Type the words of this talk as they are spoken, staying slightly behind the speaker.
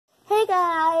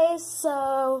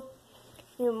so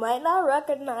you might not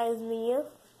recognize me.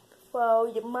 Well,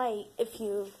 you might if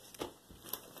you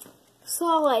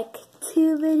saw like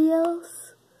 2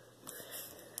 videos.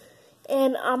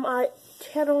 And on my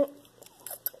channel,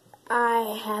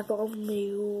 I have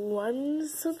only 1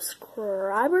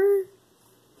 subscriber.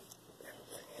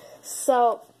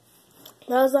 So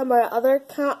that was on my other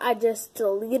account. I just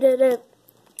deleted it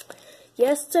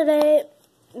yesterday.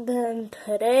 Then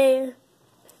today,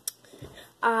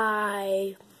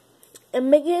 I am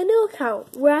making a new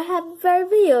account where I have better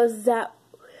videos that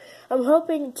I'm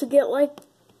hoping to get like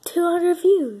 200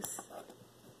 views.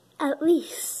 At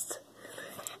least.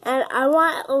 And I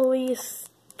want at least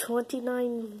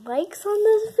 29 likes on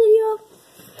this video.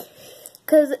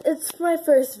 Because it's my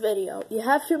first video. You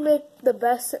have to make the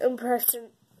best impression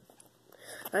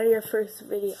on your first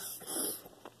video.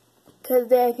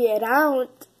 Because if you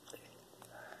don't,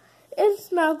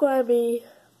 it's not going to be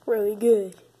really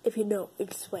good if you don't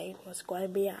explain what's going to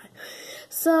be on.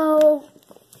 So,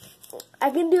 I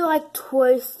can do like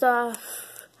toy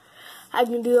stuff. I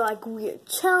can do like weird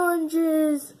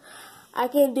challenges. I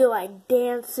can do like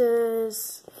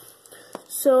dances.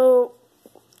 So,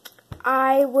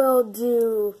 I will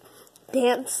do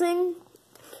dancing,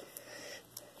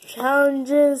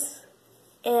 challenges,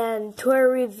 and toy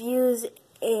reviews,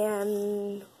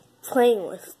 and playing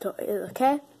with toys,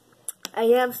 okay? I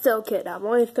am still a kid. I'm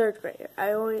only 3rd grader.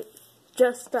 I only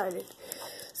just started.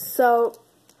 So,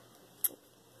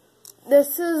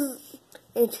 this is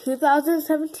in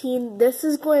 2017. This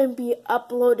is going to be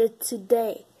uploaded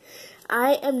today.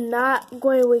 I am not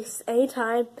going to waste any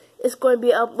time. It's going to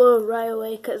be uploaded right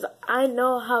away because I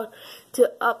know how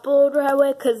to upload right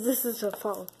away because this is a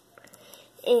phone.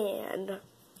 And,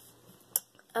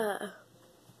 I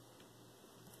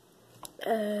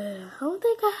don't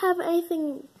think I have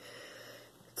anything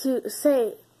to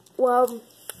say. Well,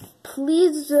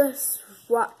 please just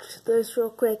watch this real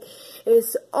quick.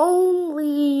 It's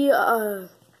only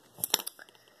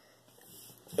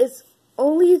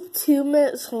 2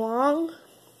 minutes long.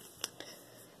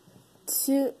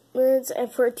 2 minutes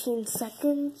and 14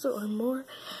 seconds or more.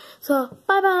 So,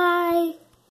 bye-bye.